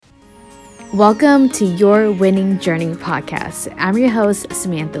Welcome to Your Winning Journey podcast. I'm your host,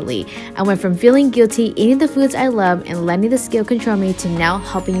 Samantha Lee. I went from feeling guilty eating the foods I love and letting the scale control me to now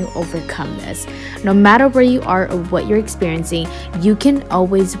helping you overcome this. No matter where you are or what you're experiencing, you can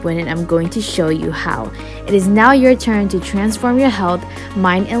always win, and I'm going to show you how. It is now your turn to transform your health,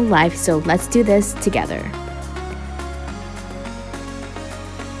 mind, and life, so let's do this together.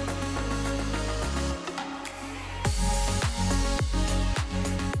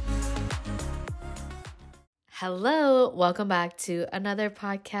 Hello, welcome back to another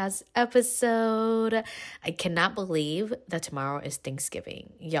podcast episode. I cannot believe that tomorrow is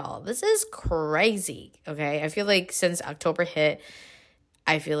Thanksgiving. Y'all, this is crazy, okay? I feel like since October hit,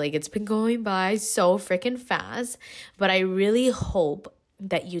 I feel like it's been going by so freaking fast, but I really hope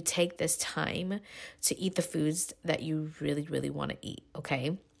that you take this time to eat the foods that you really, really want to eat,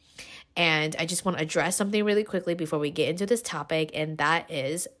 okay? And I just want to address something really quickly before we get into this topic, and that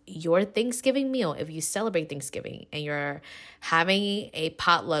is your Thanksgiving meal. If you celebrate Thanksgiving and you're having a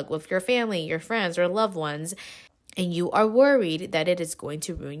potluck with your family, your friends, or loved ones, and you are worried that it is going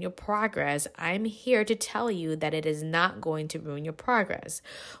to ruin your progress, I'm here to tell you that it is not going to ruin your progress.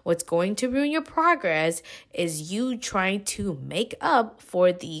 What's going to ruin your progress is you trying to make up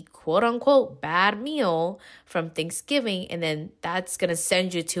for the quote-unquote bad meal from Thanksgiving, and then that's going to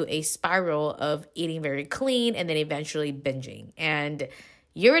send you to a spiral of eating very clean and then eventually binging. And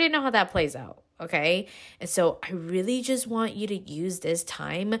you already know how that plays out. Okay. And so I really just want you to use this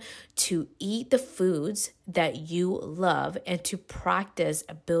time to eat the foods that you love and to practice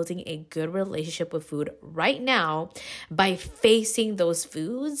building a good relationship with food right now by facing those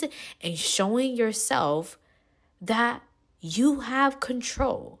foods and showing yourself that you have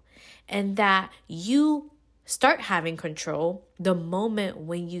control and that you start having control the moment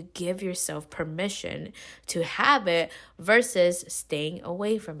when you give yourself permission to have it versus staying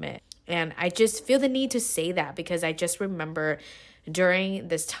away from it. And I just feel the need to say that because I just remember during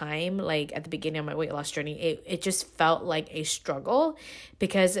this time, like at the beginning of my weight loss journey, it just felt like a struggle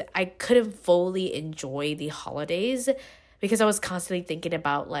because I couldn't fully enjoy the holidays because I was constantly thinking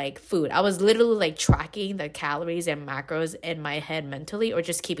about like food. I was literally like tracking the calories and macros in my head mentally, or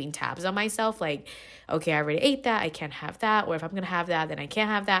just keeping tabs on myself. Like, okay, I already ate that, I can't have that. Or if I'm going to have that, then I can't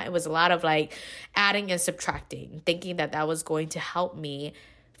have that. It was a lot of like adding and subtracting, thinking that that was going to help me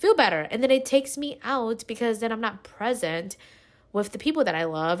feel better. And then it takes me out because then I'm not present with the people that I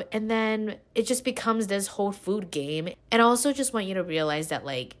love. And then it just becomes this whole food game. And I also just want you to realize that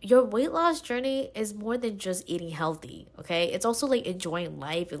like your weight loss journey is more than just eating healthy. Okay. It's also like enjoying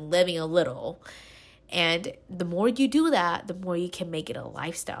life and living a little. And the more you do that, the more you can make it a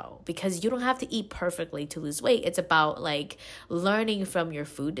lifestyle because you don't have to eat perfectly to lose weight. It's about like learning from your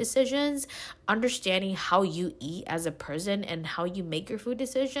food decisions, understanding how you eat as a person and how you make your food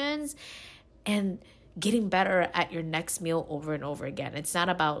decisions, and getting better at your next meal over and over again. It's not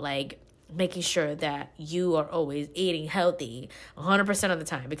about like making sure that you are always eating healthy 100% of the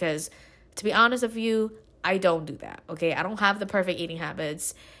time because to be honest with you, I don't do that. Okay. I don't have the perfect eating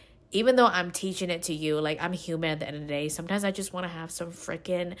habits. Even though I'm teaching it to you, like I'm human at the end of the day, sometimes I just want to have some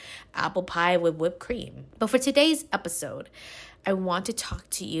freaking apple pie with whipped cream. But for today's episode, I want to talk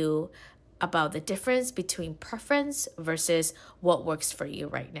to you about the difference between preference versus what works for you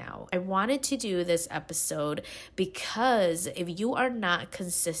right now. I wanted to do this episode because if you are not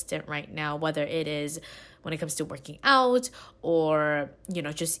consistent right now, whether it is when it comes to working out or,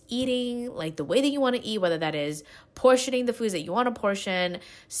 just eating like the way that you want to eat, whether that is portioning the foods that you want to portion,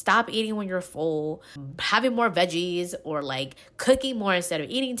 stop eating when you're full, having more veggies, or like cooking more instead of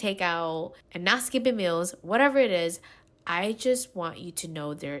eating takeout and not skipping meals, whatever it is, I just want you to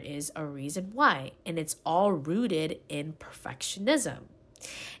know there is a reason why, and it's all rooted in perfectionism.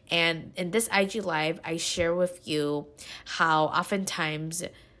 And in this IG Live, I share with you how oftentimes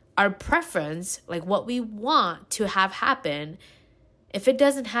our preference, like what we want to have happen, if it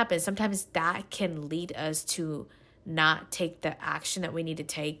doesn't happen, sometimes that can lead us to not take the action that we need to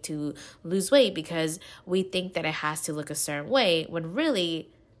take to lose weight because we think that it has to look a certain way when really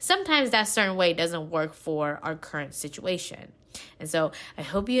sometimes that certain way doesn't work for our current situation. And so I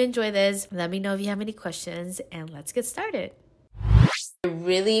hope you enjoy this. Let me know if you have any questions and let's get started. I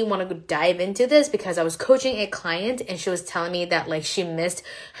really want to dive into this because I was coaching a client and she was telling me that like she missed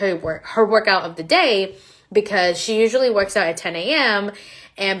her workout of the day because she usually works out at 10 a.m.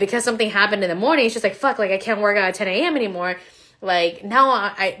 And because something happened in the morning, she's like, fuck, like I can't work out at 10 a.m. anymore. Like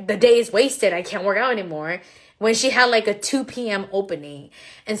now the day is wasted. I can't work out anymore. When she had like a 2 p.m. opening.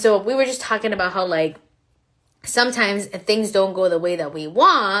 And so we were just talking about how like sometimes things don't go the way that we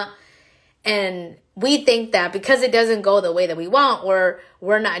want. And we think that because it doesn't go the way that we want, or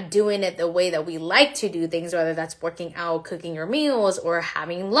we're not doing it the way that we like to do things, whether that's working out, cooking your meals, or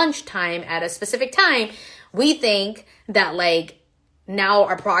having lunchtime at a specific time, we think that like now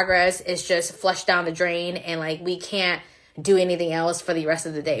our progress is just flushed down the drain and like we can't do anything else for the rest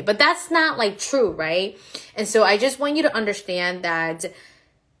of the day. But that's not like true, right? And so I just want you to understand that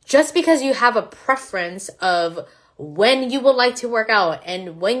just because you have a preference of when you would like to work out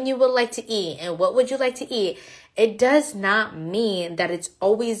and when you would like to eat and what would you like to eat, it does not mean that it's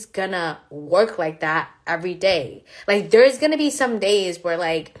always gonna work like that every day. Like there's gonna be some days where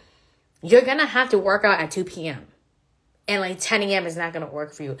like you're gonna have to work out at 2 p.m. and like 10 a.m. is not gonna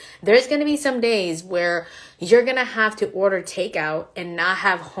work for you. There's gonna be some days where you're gonna have to order takeout and not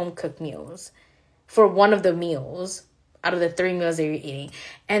have home cooked meals for one of the meals out of the 3 meals that you're eating.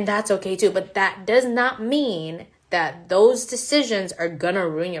 And that's okay too. But that does not mean that those decisions are gonna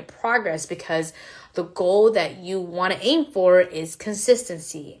ruin your progress, because the goal that you want to aim for is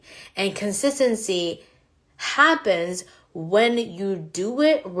consistency. And consistency happens when you do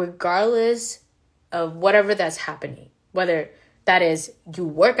it regardless of whatever that's happening. Whether that is you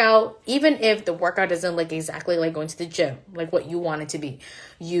work out, even if the workout doesn't look exactly like going to the gym, like what you want it to be.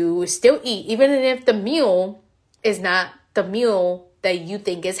 You still eat, even if the meal is not the meal that you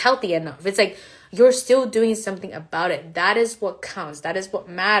think is healthy enough. It's like you're still doing something about it. That is what counts. That is what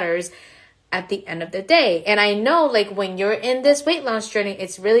matters at the end of the day. And I know like when you're in this weight loss journey,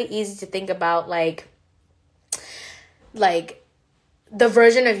 it's really easy to think about like the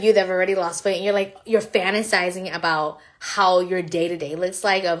version of you that have already lost weight, and you're fantasizing about how your day-to-day looks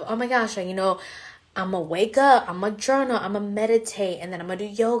like, of, oh my gosh, like, I'm gonna wake up, I'm gonna journal, I'm gonna meditate, and then I'm gonna do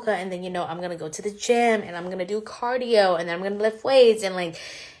yoga, and then, I'm gonna go to the gym, and I'm gonna do cardio, and then I'm gonna lift weights. And like,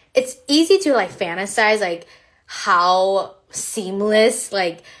 it's easy to like fantasize like how seamless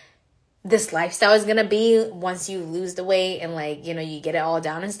like this lifestyle is gonna be once you lose the weight and like, you get it all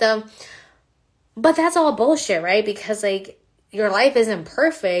down and stuff. But that's all bullshit, right? Because like your life isn't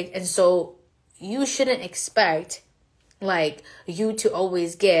perfect, and so you shouldn't expect like you to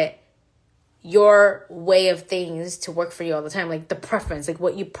always get your way of things to work for you all the time, like the preference, like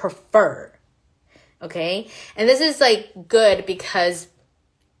what you prefer. Okay? And this is like good because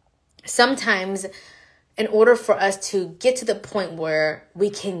sometimes in order for us to get to the point where we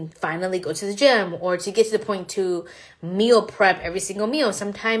can finally go to the gym, or to get to the point to meal prep every single meal,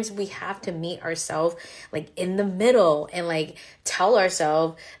 sometimes we have to meet ourselves like in the middle and like tell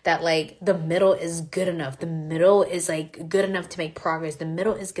ourselves that like the middle is good enough. The middle is like good enough to make progress. The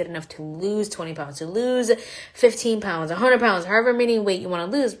middle is good enough to lose 20 pounds, to lose 15 pounds, 100 pounds, however many weight you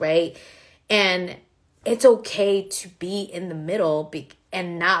want to lose, right? And it's okay to be in the middle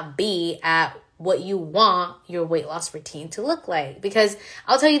and not be at what you want your weight loss routine to look like. Because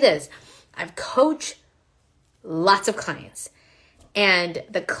I'll tell you this, I've coached lots of clients, and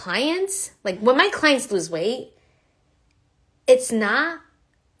the clients, like when my clients lose weight, it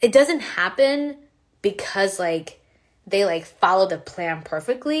doesn't happen because like they like follow the plan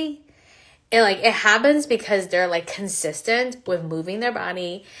perfectly. It happens because they're like consistent with moving their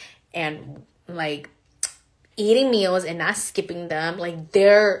body and like eating meals and not skipping them. Like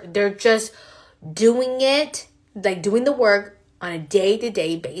they're just doing it, like doing the work on a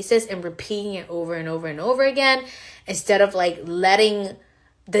day-to-day basis and repeating it over and over and over again, instead of like letting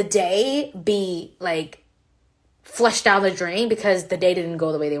the day be like flushed down the drain because the day didn't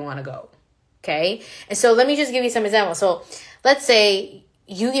go the way they want to go. Okay? And so let me just give you some examples. So let's say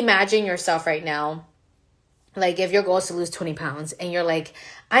you imagine yourself right now, like if your goal is to lose 20 pounds, and you're like,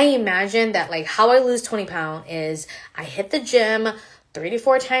 I imagine that like how I lose 20 pounds is I hit the gym 3 to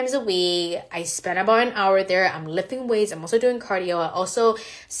 4 times a week. I spend about an hour there. I'm lifting weights. I'm also doing cardio. I also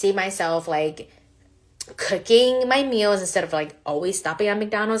see myself like cooking my meals instead of like always stopping at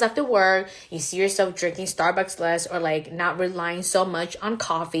McDonald's after work. You see yourself drinking Starbucks less, or like not relying so much on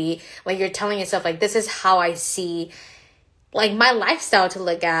coffee. Like you're telling yourself like, this is how I see like my lifestyle to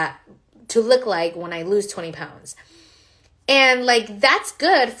look like when I lose 20 pounds. And like, that's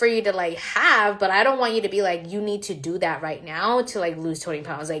good for you to like have, but I don't want you to be like, you need to do that right now to like lose 20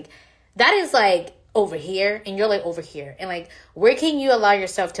 pounds. Like that is like over here, and you're like over here. And like, where can you allow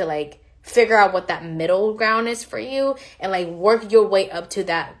yourself to like figure out what that middle ground is for you and like work your way up to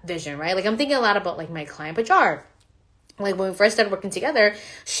that vision, right? Like I'm thinking a lot about like my client, Pajar. Like when we first started working together,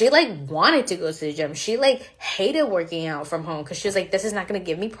 she like wanted to go to the gym. She like hated working out from home because she was like, this is not going to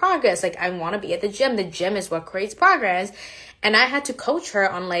give me progress. Like I want to be at the gym. The gym is what creates progress. And I had to coach her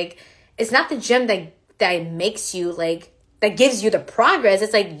on like, it's not the gym that makes you like, that gives you the progress.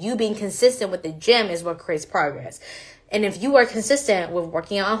 It's like you being consistent with the gym is what creates progress. And if you are consistent with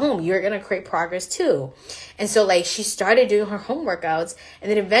working out at home, you're going to create progress too. And so like she started doing her home workouts, and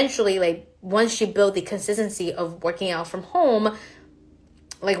then eventually like once she built the consistency of working out from home,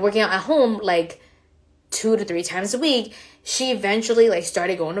 like working out at home like 2 to 3 times a week, she eventually like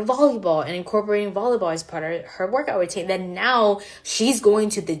started going to volleyball and incorporating volleyball as part of her workout routine. Then now she's going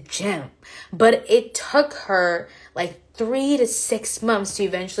to the gym. But it took her like 3 to 6 months to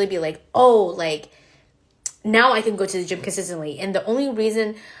eventually be like, oh, like now I can go to the gym consistently. And the only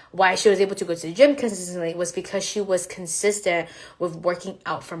reason why she was able to go to the gym consistently was because she was consistent with working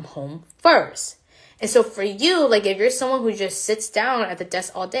out from home first. And so for you, like if you're someone who just sits down at the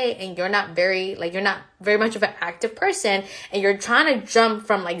desk all day and you're not very much of an active person, and you're trying to jump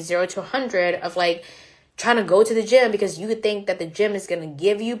from like 0 to 100 of like trying to go to the gym because you think that the gym is going to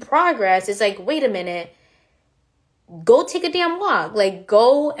give you progress, it's like, wait a minute, go take a damn walk. Like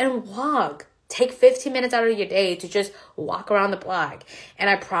go and walk. Take 15 minutes out of your day to just walk around the block. And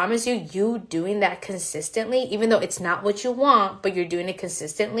I promise you, you doing that consistently, even though it's not what you want, but you're doing it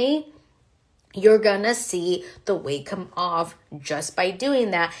consistently, you're gonna see the weight come off just by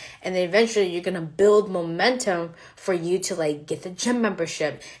doing that. And then eventually you're gonna build momentum for you to like get the gym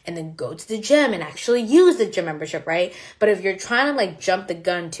membership and then go to the gym and actually use the gym membership, right? But if you're trying to like jump the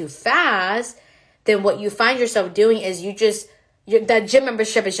gun too fast, then what you find yourself doing is that gym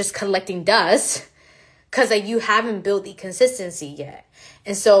membership is just collecting dust because like you haven't built the consistency yet.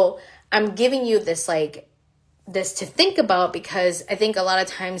 And so I'm giving you this to think about, because I think a lot of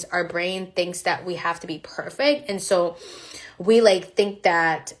times our brain thinks that we have to be perfect. And so we like think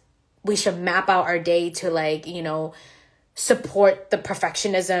that we should map out our day to like, you know, support the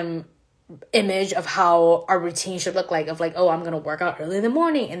perfectionism image of how our routine should look like, of like, oh, I'm going to work out early in the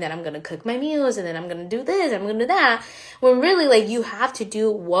morning, and then I'm going to cook my meals, and then I'm going to do this, I'm going to do that. When really like you have to do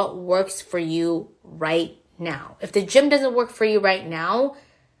what works for you right now. If the gym doesn't work for you right now,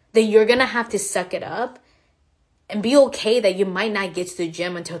 then you're going to have to suck it up and be okay that you might not get to the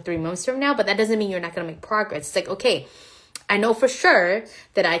gym until 3 months from now, but that doesn't mean you're not going to make progress. It's like, okay, I know for sure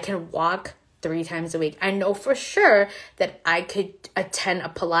that I can walk 3 times a week. I know for sure that I could attend a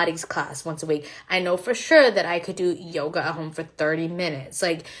Pilates class once a week. I know for sure that I could do yoga at home for 30 minutes.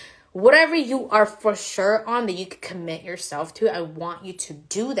 Like whatever you are for sure on that you could commit yourself to, I want you to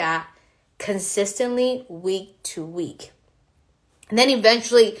do that consistently week to week. And then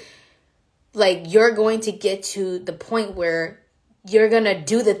eventually, like you're going to get to the point where you're going to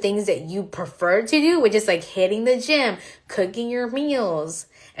do the things that you prefer to do, which is like hitting the gym, cooking your meals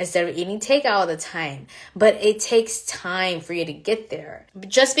instead of eating takeout all the time. But it takes time for you to get there.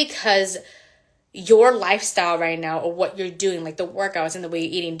 Just because your lifestyle right now or what you're doing, like the workouts and the way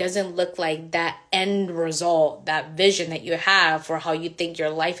you're eating, doesn't look like that end result, that vision that you have for how you think your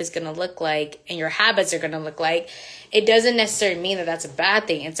life is going to look like and your habits are going to look like, it doesn't necessarily mean that that's a bad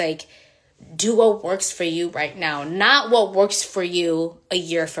thing. It's like, do what works for you right now, not what works for you a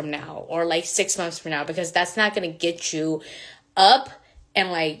year from now or like 6 months from now, because that's not going to get you up and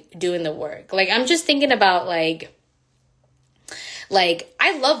like doing the work. Like I'm just thinking about like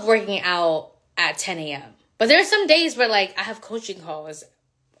I love working out at 10 a.m. But there are some days where like I have coaching calls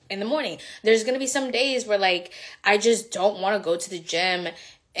in the morning. There's going to be some days where like I just don't want to go to the gym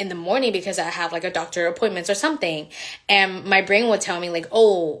in the morning because I have like a doctor appointments or something. And my brain will tell me like,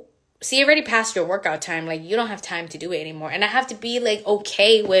 oh, see, you already passed your workout time. Like, you don't have time to do it anymore. And I have to be, like,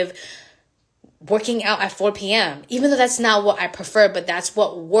 okay with working out at 4 p.m. Even though that's not what I prefer, but that's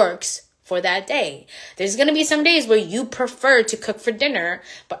what works for that day. There's going to be some days where you prefer to cook for dinner,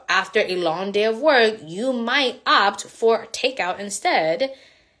 but after a long day of work, you might opt for takeout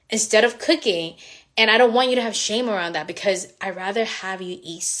instead of cooking. And I don't want you to have shame around that, because I'd rather have you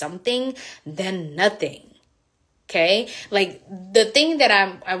eat something than nothing. Okay, like the thing that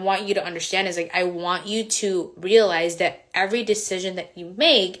I want you to understand is like, I want you to realize that every decision that you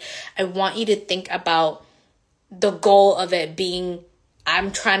make, I want you to think about the goal of it being,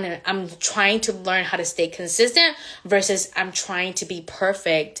 I'm trying to learn how to stay consistent versus I'm trying to be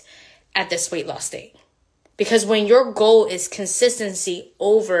perfect at this weight loss thing. Because when your goal is consistency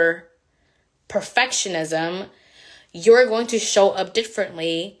over perfectionism, you're going to show up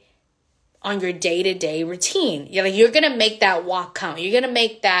differently on your day-to-day routine. You're going to make that walk count. You're going to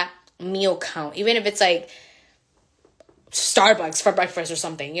make that meal count. Even if it's like Starbucks for breakfast or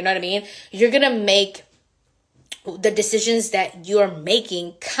something, you know what I mean? You're going to make the decisions that you're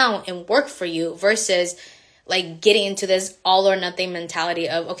making count and work for you versus like getting into this all or nothing mentality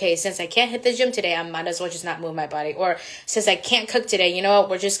of, okay, since I can't hit the gym today, I might as well just not move my body. Or since I can't cook today, you know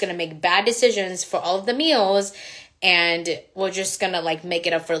what? We're just going to make bad decisions for all of the meals, and we're just going to like make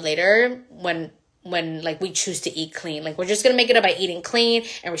it up for later when when like we choose to eat clean. Like we're just gonna make it up by eating clean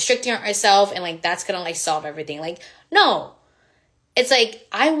and restricting ourselves, and like that's gonna like solve everything. Like, no. It's like,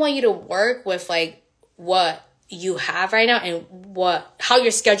 I want you to work with like what you have right now and how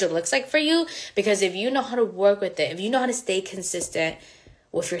your schedule looks like for you. Because if you know how to work with it, if you know how to stay consistent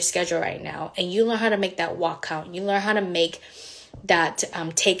with your schedule right now, and you learn how to make that walk count, you learn how to make that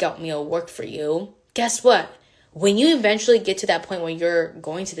takeout meal work for you, guess what? When you eventually get to that point where you're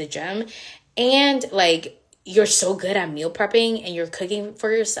going to the gym and like you're so good at meal prepping and you're cooking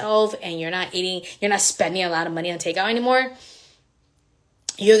for yourself and you're not spending a lot of money on takeout anymore,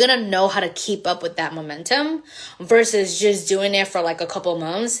 you're going to know how to keep up with that momentum versus just doing it for like a couple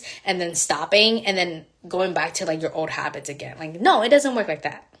months and then stopping and then going back to like your old habits again. Like, no, it doesn't work like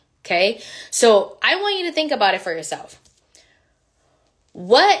that. Okay. So I want you to think about it for yourself.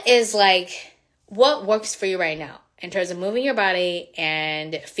 What works for you right now in terms of moving your body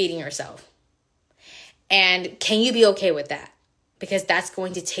and feeding yourself? And can you be okay with that? Because that's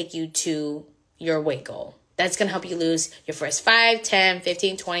going to take you to your weight goal. That's going to help you lose your first 5, 10,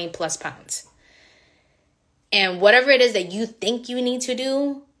 15, 20 plus pounds. And whatever it is that you think you need to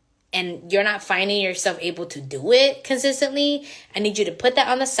do and you're not finding yourself able to do it consistently, I need you to put that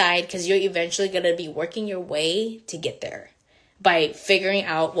on the side, because you're eventually going to be working your way to get there by figuring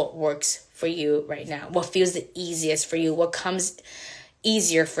out what works for you right now, what feels the easiest for you, what comes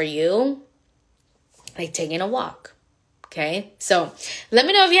easier for you, like taking a walk. Okay, so let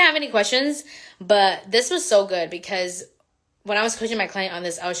me know if you have any questions. But this was so good, because when I was coaching my client on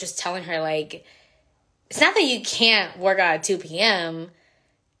this, I was just telling her, like, it's not that you can't work out at 2 p.m.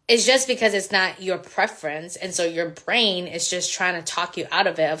 It's just because it's not your preference. And so your brain is just trying to talk you out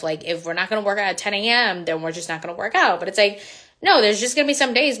of it of like, if we're not going to work out at 10 a.m., then we're just not going to work out. But it's like, no, there's just going to be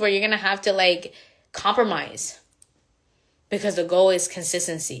some days where you're going to have to like compromise, because the goal is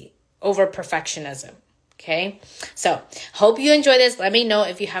consistency over perfectionism. Okay, so hope you enjoy this. Let me know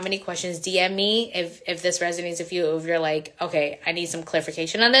if you have any questions. DM me if this resonates with you. If you're like, okay, I need some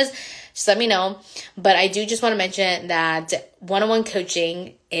clarification on this, just let me know. But I do just want to mention that one-on-one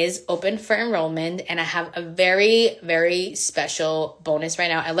coaching is open for enrollment, and I have a very, very special bonus right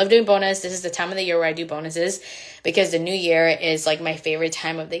now. I love doing bonus. This is the time of the year where I do bonuses, because the new year is like my favorite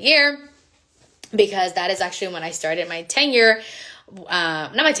time of the year, because that is actually when I started my 10-year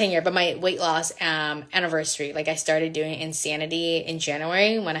not my 10-year, but my weight loss anniversary. Like I started doing Insanity in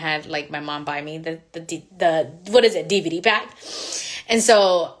January, when I had like my mom buy me the DVD pack. And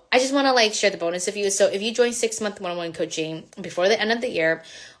so I just want to like share the bonus with you. So if you join 6-month one-on-one coaching before the end of the year,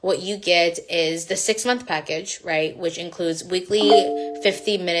 what you get is the 6-month package, right? Which includes weekly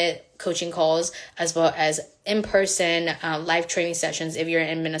 50-minute coaching calls, as well as in-person live training sessions if you're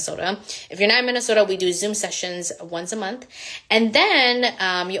in Minnesota. If you're not in Minnesota, we do Zoom sessions once a month. And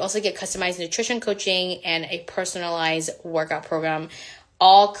then you also get customized nutrition coaching and a personalized workout program,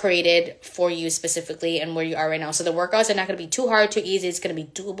 all created for you specifically and where you are right now. So the workouts are not going to be too hard, too easy. It's going to be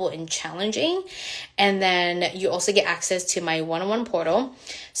doable and challenging. And then you also get access to my one-on-one portal.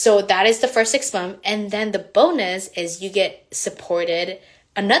 So that is the first 6 months. And then the bonus is you get supported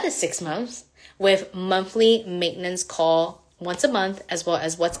another 6 months with monthly maintenance call once a month, as well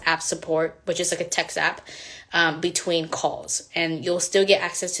as WhatsApp support, which is like a text app between calls. And you'll still get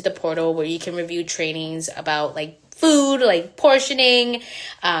access to the portal where you can review trainings about like food, like portioning,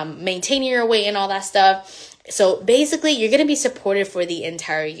 maintaining your weight and all that stuff. So basically you're going to be supported for the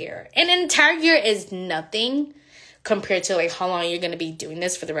entire year. And an entire year is nothing compared to like how long you're going to be doing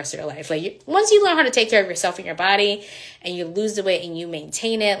this for the rest of your life. Like once you learn how to take care of yourself and your body, and you lose the weight and you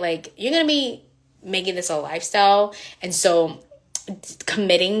maintain it, like you're going to be making this a lifestyle. And so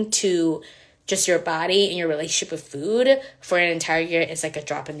committing to just your body and your relationship with food for an entire year is like a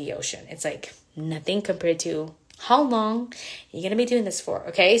drop in the ocean. It's like nothing compared to how long you're going to be doing this for.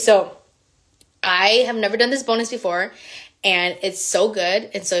 Okay. So I have never done this bonus before, and it's so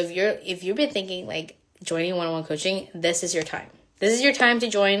good. And so if you've been thinking like joining one-on-one coaching, this is your time. This is your time to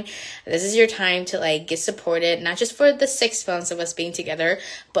join. This is your time to like get supported, not just for the 6 months of us being together,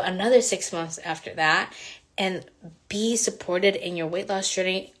 but another 6 months after that, and be supported in your weight loss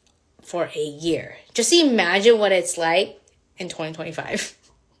journey for a year. Just imagine what it's like in 2025.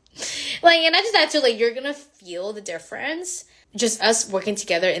 Like, and not just that too, like you're going to feel the difference, just us working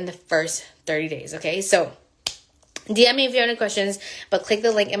together in the first 30 days. Okay. So DM me if you have any questions, but click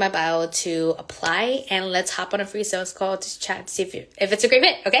the link in my bio to apply, and let's hop on a free sales call to chat to see if it's a great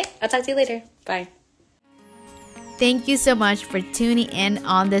fit. Okay, I'll talk to you later. Bye. Thank you so much for tuning in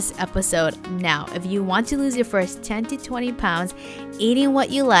on this episode. Now, if you want to lose your first 10 to 20 pounds, eating what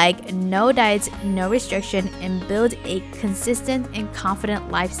you like, no diets, no restriction, and build a consistent and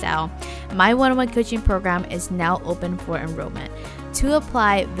confident lifestyle, my one-on-one coaching program is now open for enrollment. To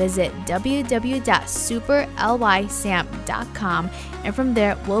apply, visit www.superlysam.com, and from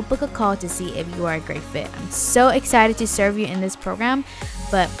there, we'll book a call to see if you are a great fit. I'm so excited to serve you in this program,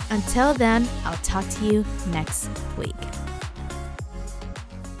 but until then, I'll talk to you next week.